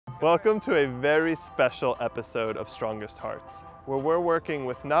Welcome to a very special episode of Strongest Hearts, where we're working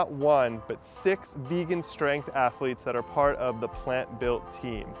with not one, but 6 vegan strength athletes that are part of the Plantbuilt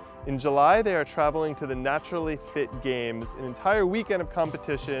team. In July, they are traveling to the Naturally Fit Games, an entire weekend of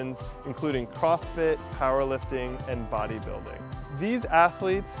competitions, including CrossFit, powerlifting, and bodybuilding. These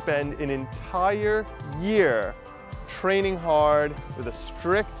athletes spend an entire year training hard with a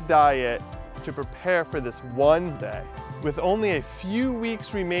strict diet to prepare for this one day. With only a few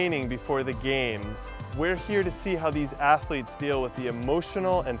weeks remaining before the games, we're here to see how these athletes deal with the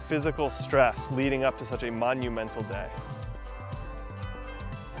emotional and physical stress leading up to such a monumental day.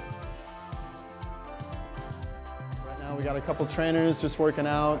 Right now we got a couple trainers just working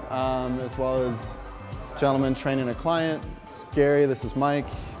out, as well as a gentleman training a client. It's Gary, this is Mike.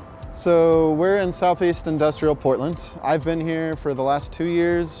 So we're in Southeast Industrial Portland. I've been here for the last 2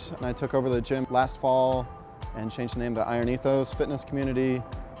 years, and I took over the gym last fall and changed the name to Iron Ethos Fitness Community,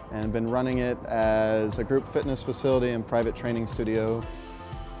 and been running it as a group fitness facility and private training studio.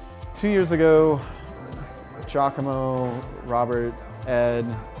 2 years ago, Giacomo, Robert, Ed,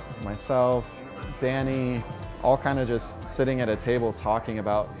 myself, Danny, all kind of just sitting at a table talking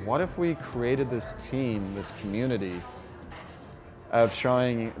about what if we created this team, this community of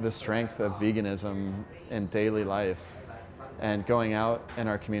showing the strength of veganism in daily life and going out in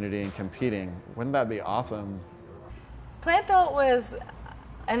our community and competing. Wouldn't that be awesome? Plantbuilt was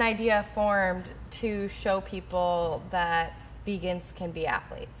an idea formed to show people that vegans can be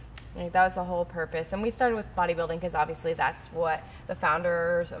athletes. Like, that was the whole purpose. And we started with bodybuilding because obviously that's what the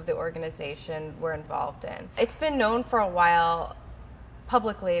founders of the organization were involved in. It's been known for a while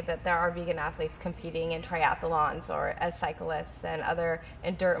publicly that there are vegan athletes competing in triathlons or as cyclists and other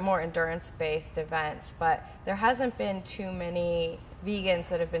more endurance-based events, but there hasn't been too many vegans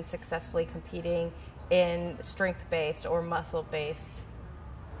that have been successfully competing in strength-based or muscle-based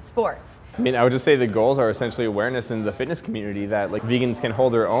sports. I mean, I would just say the goals are essentially awareness in the fitness community that like vegans can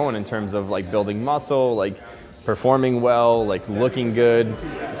hold their own in terms of like building muscle, like performing well, like looking good,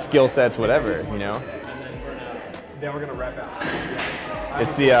 skill sets, whatever, you know? Then we're gonna wrap out.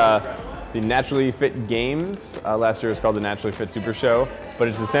 It's the Naturally Fit Games. Last year it was called the Naturally Fit Super Show, but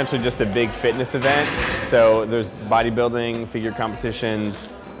it's essentially just a big fitness event. So there's bodybuilding, figure competitions,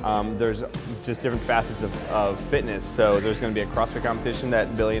 there's just different facets of fitness. So there's going to be a CrossFit competition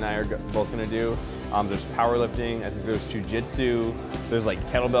that Billy and I are both going to do. There's powerlifting, I think there's jiu-jitsu, there's like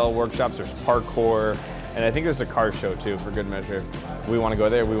kettlebell workshops, there's parkour, and I think there's a car show too, for good measure. We want to go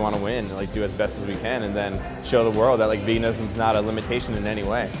there, we want to win, like do as best as we can, and then show the world that like veganism's not a limitation in any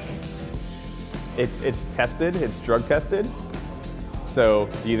way. It's tested, it's drug tested. So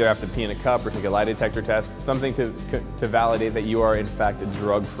you either have to pee in a cup or take a lie detector test, something to validate that you are in fact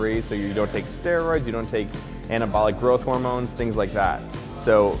drug-free, so you don't take steroids, you don't take anabolic growth hormones, things like that.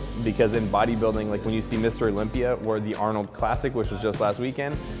 So, because in bodybuilding, like when you see Mr. Olympia or the Arnold Classic, which was just last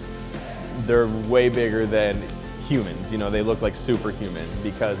weekend, they're way bigger than humans. You know, they look like superhuman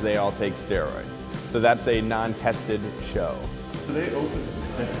because they all take steroids. So that's a non-tested show. So they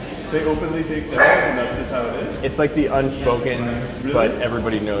openly take steroids and that's just how it is? It's like the unspoken, really? But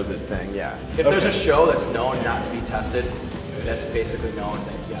everybody knows it thing, yeah. If there's a show that's known not to be tested, that's basically known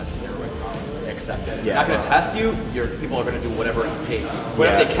that yes, steroids are accepted. If they're not going to test you, people are going to do whatever it takes,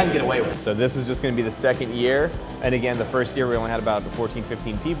 whatever they can get away with. So this is just going to be the second year, and again, the first year we only had about 14,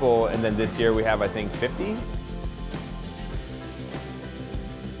 15 people, and then this year we have, I think, 50.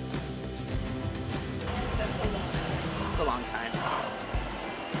 It's a long time.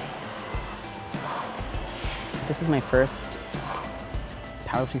 This is my first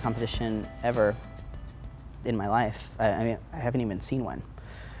powerlifting competition ever in my life. I mean, I haven't even seen one.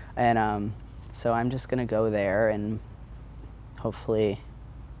 And so I'm just gonna go there and hopefully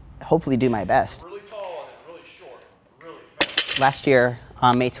do my best. Really tall and really short, really fast. Last year,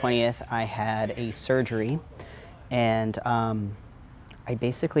 on May 20th, I had a surgery, and I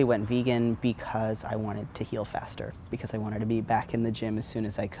basically went vegan because I wanted to heal faster, because I wanted to be back in the gym as soon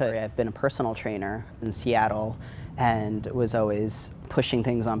as I could. I've been a personal trainer in Seattle and was always pushing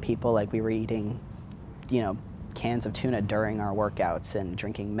things on people, like we were eating, you know, cans of tuna during our workouts and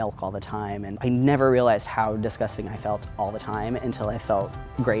drinking milk all the time, and I never realized how disgusting I felt all the time until I felt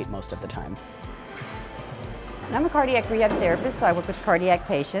great most of the time. I'm a cardiac rehab therapist, so I work with cardiac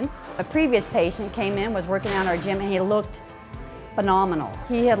patients. A previous patient came in, was working out in our gym, and he looked phenomenal.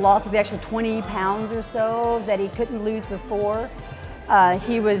 He had lost the extra 20 pounds or so that he couldn't lose before.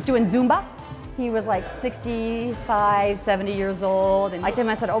 He was doing Zumba. He was like 65, 70 years old. And I told him,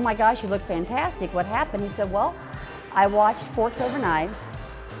 I said, oh my gosh, you look fantastic. What happened? He said, well, I watched Forks Over Knives,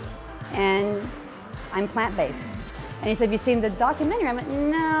 and I'm plant-based. And he said, have you seen the documentary? I went,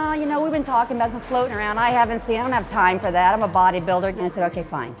 no, we've been talking about some floating around. I haven't seen, I don't have time for that. I'm a bodybuilder. And I said, okay,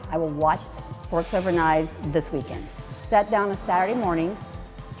 fine. I will watch Forks Over Knives this weekend. Sat down a Saturday morning,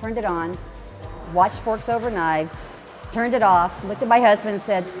 turned it on, watched Forks Over Knives, turned it off, looked at my husband and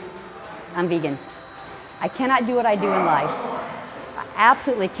said, I'm vegan. I cannot do what I do in life. I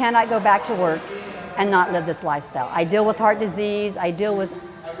absolutely cannot go back to work and not live this lifestyle. I deal with heart disease, I deal with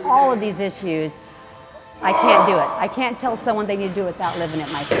all of these issues. I can't do it. I can't tell someone they need to do it without living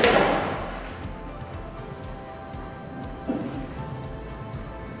it myself.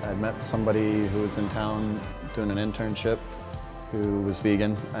 I met somebody who was in town doing an internship who was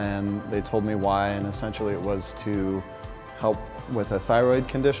vegan, and they told me why, and essentially it was to help with a thyroid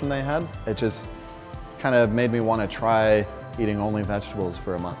condition they had. It just kind of made me want to try eating only vegetables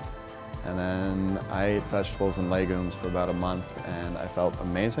for a month. And then I ate vegetables and legumes for about a month, and I felt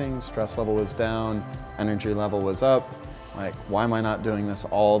amazing. Stress level was down, energy level was up. Like, why am I not doing this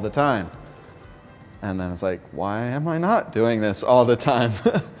all the time? And then I was like, why am I not doing this all the time?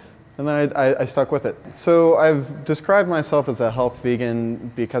 And then I stuck with it. So I've described myself as a health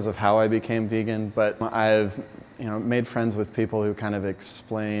vegan because of how I became vegan, but I've made friends with people who kind of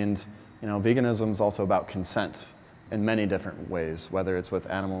explained, veganism is also about consent in many different ways, whether it's with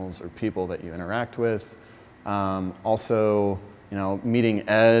animals or people that you interact with. Also, meeting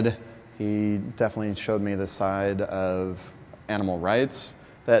Ed, he definitely showed me the side of animal rights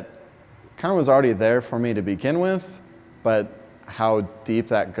that kind of was already there for me to begin with, but how deep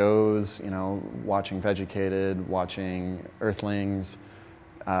that goes, watching Vegucated, watching Earthlings,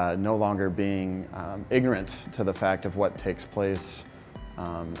 no longer being ignorant to the fact of what takes place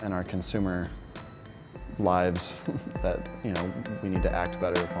in our consumer lives that we need to act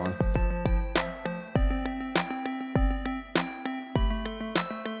better upon.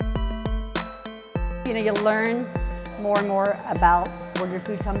 You learn more and more about where your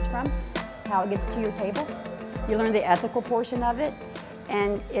food comes from, how it gets to your table. You learn the ethical portion of it,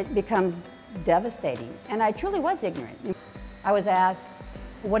 and it becomes devastating. And I truly was ignorant. I was asked,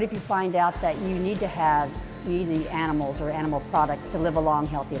 what if you find out that you need to have eating animals or animal products to live a long,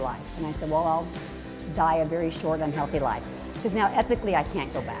 healthy life? And I said, well, I'll die a very short, unhealthy life. Because now ethically I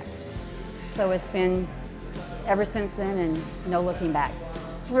can't go back. So it's been ever since then, and no looking back.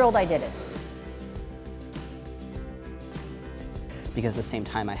 Thrilled I did it. Because at the same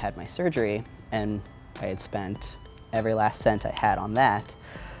time I had my surgery and I had spent every last cent I had on that,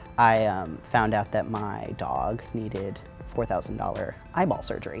 I found out that my dog needed $4,000 eyeball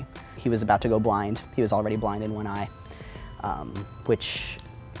surgery. He was about to go blind. He was already blind in one eye, which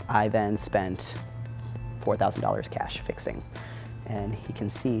I then spent $4,000 cash fixing, and he can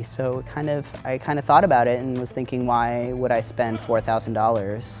see. So I kind of thought about it and was thinking, why would I spend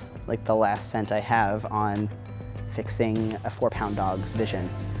 $4,000, like the last cent I have, on fixing a 4-pound dog's vision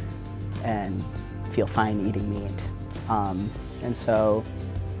and feel fine eating meat? And so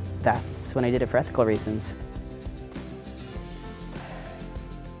that's when I did it for ethical reasons.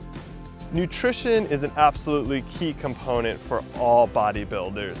 Nutrition is an absolutely key component for all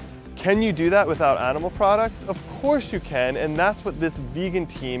bodybuilders. Can you do that without animal products? Of course you can, and that's what this vegan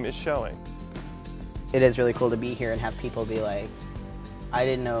team is showing. It is really cool to be here and have people be like, I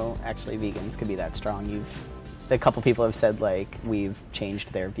didn't know actually vegans could be that strong. A couple people have said like we've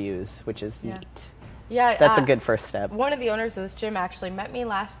changed their views, which is neat. Yeah, that's a good first step. One of the owners of this gym actually met me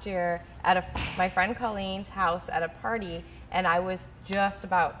last year at my friend Colleen's house at a party, and I was just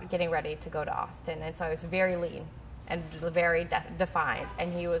about getting ready to go to Austin, and so I was very lean and very defined,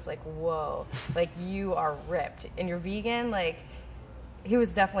 and he was like, whoa, like you are ripped and you're vegan. Like, he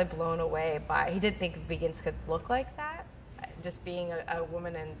was definitely blown away by, he didn't think vegans could look like that. Just being a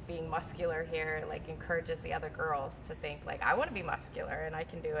woman and being muscular here like encourages the other girls to think like, I want to be muscular and I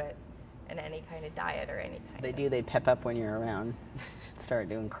can do it in any kind of diet or any kind They do, they pep up when you're around. Start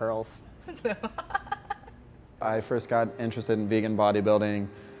doing curls. I first got interested in vegan bodybuilding.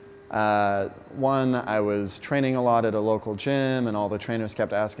 One, I was training a lot at a local gym, and all the trainers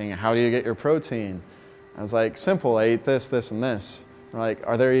kept asking, how do you get your protein? I was like, simple, I eat this, this, and this. They're like,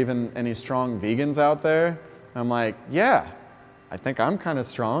 are there even any strong vegans out there? And I'm like, yeah, I think I'm kind of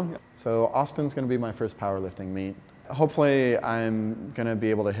strong. So Austin's gonna be my first powerlifting meet. Hopefully I'm gonna be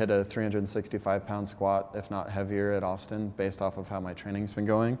able to hit a 365-pound squat, if not heavier, at Austin, based off of how my training's been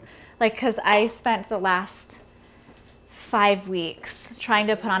going. Like, cause I spent the last 5 weeks trying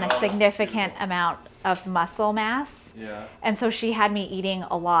to put on a significant amount of muscle mass. Yeah. And so she had me eating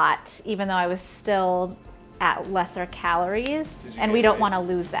a lot, even though I was still at lesser calories, and we don't want to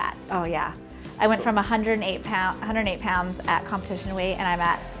lose that. Oh yeah. I went from 108 pounds at competition weight, and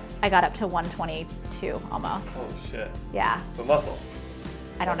I got up to 122 almost. Oh shit. Yeah. So muscle.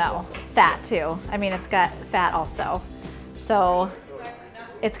 I don't know, fat too. I mean, it's got fat also. So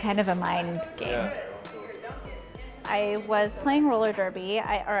it's kind of a mind game. Yeah. I was playing roller derby,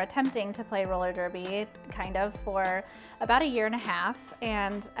 or attempting to play roller derby, kind of, for about 1.5 years,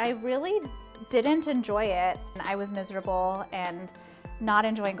 and I really didn't enjoy it. I was miserable and not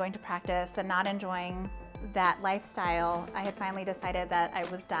enjoying going to practice and not enjoying that lifestyle. I had finally decided that I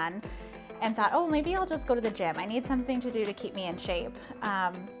was done and thought, oh, maybe I'll just go to the gym. I need something to do to keep me in shape.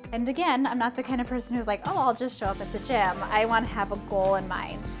 And again, I'm not the kind of person who's like, oh, I'll just show up at the gym. I want to have a goal in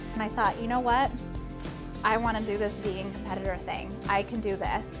mind. And I thought, you know what? I want to do this vegan competitor thing. I can do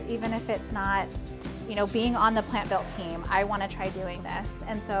this, even if it's not, you know, being on the Plantbuilt team. I want to try doing this.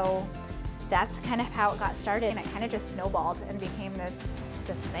 And so that's kind of how it got started. And it kind of just snowballed and became this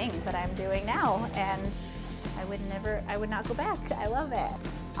thing that I'm doing now. And I would not go back. I love it.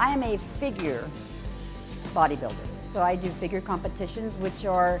 I am a figure bodybuilder. So I do figure competitions, which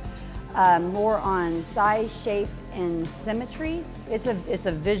are more on size, shape, and symmetry. It's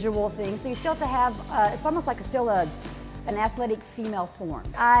a visual thing. So you still have to have, it's almost like an athletic female form.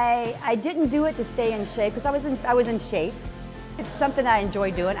 I didn't do it to stay in shape because I was in shape. It's something I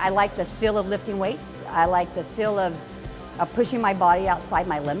enjoy doing. I like the feel of lifting weights. I like the feel of pushing my body outside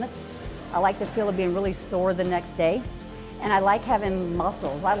my limits. I like the feel of being really sore the next day. And I like having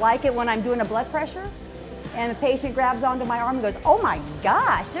muscles. I like it when I'm doing a blood pressure and the patient grabs onto my arm and goes, oh my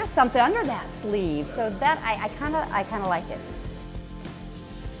gosh, there's something under that sleeve. So that, I kind of like it.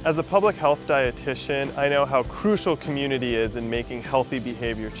 As a public health dietitian, I know how crucial community is in making healthy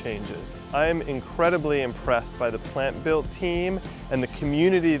behavior changes. I'm incredibly impressed by the Plantbuilt team and the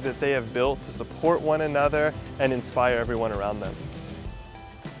community that they have built to support one another and inspire everyone around them.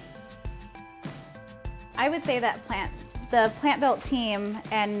 I would say that the Plantbuilt team,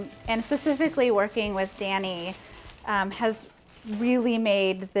 and specifically working with Danny, has really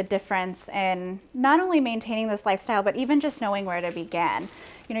made the difference in not only maintaining this lifestyle, but even just knowing where to begin.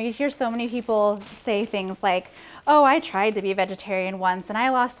 You know, you hear so many people say things like, oh, I tried to be vegetarian once and I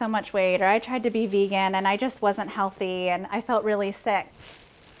lost so much weight, or I tried to be vegan and I just wasn't healthy and I felt really sick.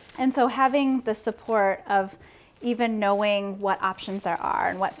 And so having the support of even knowing what options there are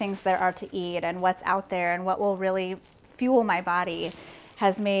and what things there are to eat and what's out there and what will really fuel my body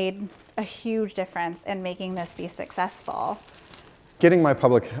has made a huge difference in making this be successful. Getting my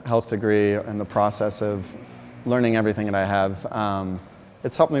public health degree and the process of learning everything that I have,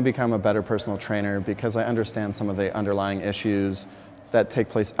 it's helped me become a better personal trainer because I understand some of the underlying issues that take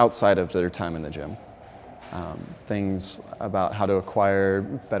place outside of their time in the gym. Things about how to acquire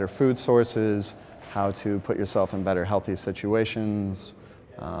better food sources, how to put yourself in better healthy situations,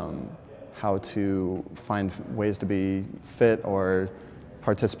 how to find ways to be fit or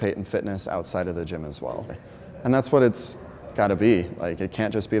participate in fitness outside of the gym as well. And that's what it's got to be. Like, it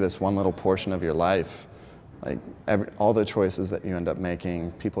can't just be this one little portion of your life. Like, all the choices that you end up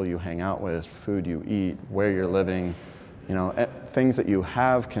making, people you hang out with, food you eat, where you're living, you know, things that you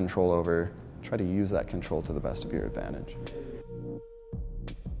have control over, try to use that control to the best of your advantage.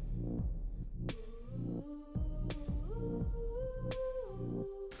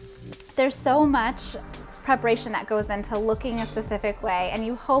 There's so much preparation that goes into looking a specific way, and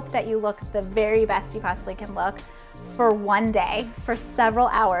you hope that you look the very best you possibly can look for one day, for several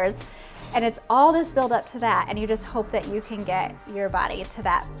hours, and it's all this build up to that, and you just hope that you can get your body to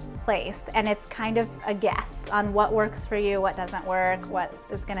that place. And it's kind of a guess on what works for you, what doesn't work, what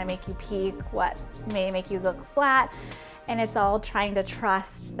is going to make you peak, what may make you look flat, and it's all trying to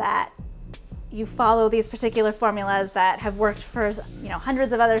trust that you follow these particular formulas that have worked for, you know,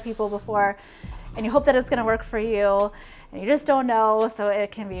 hundreds of other people before, and you hope that it's going to work for you, and you just don't know, so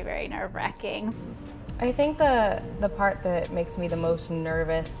it can be very nerve-wracking. I think the part that makes me the most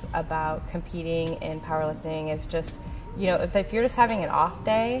nervous about competing in powerlifting is just, you know, if you're just having an off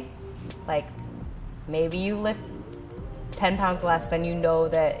day, like maybe you lift 10 pounds less than you know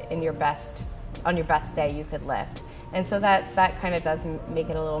that on your best day you could lift. And so that kind of does make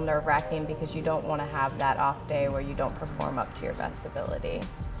it a little nerve-wracking because you don't want to have that off day where you don't perform up to your best ability.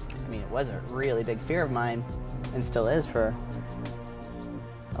 I mean, it was a really big fear of mine, and still is for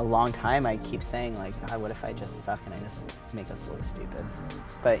a long time. I keep saying, like, what if I just suck and I just make us look stupid?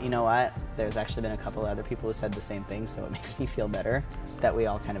 But you know what? There's actually been a couple other people who said the same thing, so it makes me feel better that we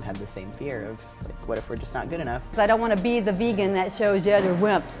all kind of had the same fear of, like, what if we're just not good enough? I don't want to be the vegan that shows you other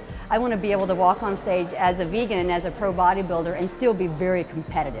wimps. I want to be able to walk on stage as a vegan and as a pro bodybuilder and still be very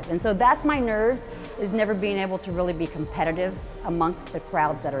competitive. And so that's my nerves, is never being able to really be competitive amongst the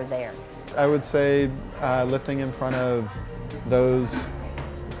crowds that are there. I would say lifting in front of those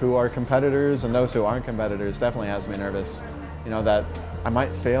who are competitors and those who aren't competitors definitely has me nervous. You know, that I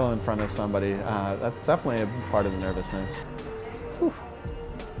might fail in front of somebody. That's definitely a part of the nervousness. Whew.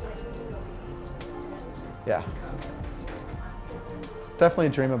 Yeah. Definitely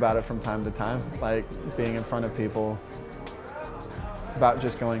dream about it from time to time, like being in front of people, about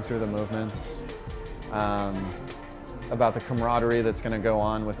just going through the movements, about the camaraderie that's going to go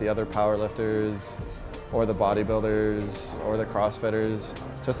on with the other powerlifters or the bodybuilders or the crossfitters.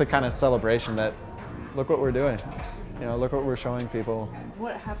 Just the kind of celebration that, look what we're doing. You know, look what we're showing people.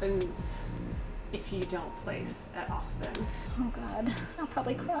 What happens if you don't place at Austin? Oh God, I'll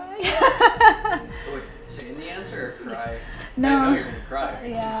probably cry. Would say the answer or cry? No. I know you're gonna cry.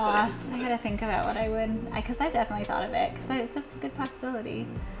 Yeah, I gotta think about what I would, because I've definitely thought of it, because it's a good possibility.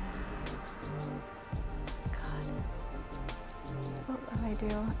 God, what will I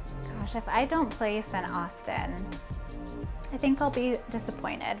do? Gosh, if I don't place in Austin, I think I'll be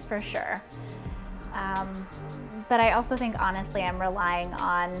disappointed for sure. But I also think, honestly, I'm relying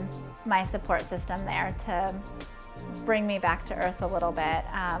on my support system there to bring me back to earth a little bit,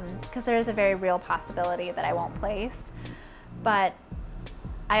 because there is a very real possibility that I won't place. But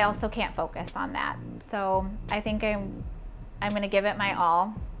I also can't focus on that. So I think I'm going to give it my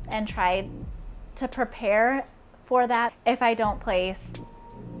all and try to prepare for that. If I don't place,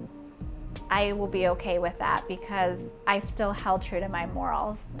 I will be okay with that because I still held true to my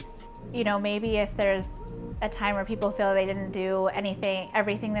morals. You know, maybe if there's a time where people feel they didn't do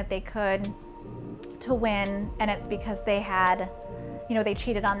everything that they could to win, and it's because they had, you know, they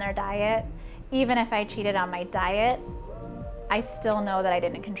cheated on their diet. Even if I cheated on my diet, I still know that I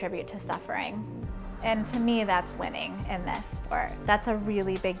didn't contribute to suffering. And to me, that's winning in this sport. That's a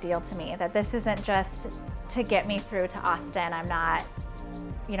really big deal to me, that this isn't just to get me through to Austin. I'm not,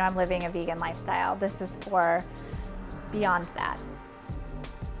 you know, I'm living a vegan lifestyle. This is for beyond that.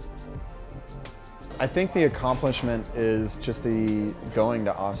 I think the accomplishment is just the going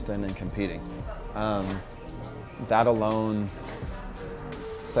to Austin and competing. That alone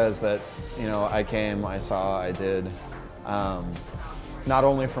says that, you know, I came, I saw, I did. Not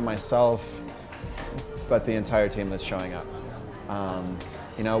only for myself, but the entire team that's showing up.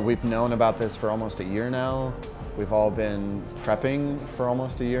 You know, we've known about this for almost a year now. We've all been prepping for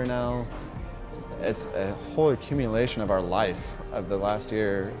almost a year now. It's a whole accumulation of our life of the last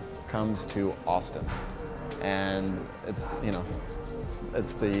year comes to Austin. And it's, you know,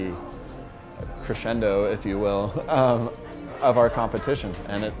 it's the crescendo, if you will, of our competition.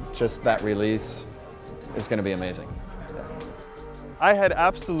 And just that release is going to be amazing. I had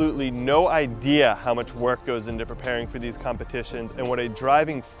absolutely no idea how much work goes into preparing for these competitions and what a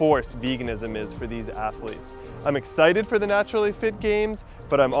driving force veganism is for these athletes. I'm excited for the Naturally Fit Games,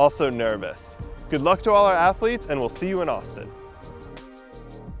 but I'm also nervous. Good luck to all our athletes, and we'll see you in Austin.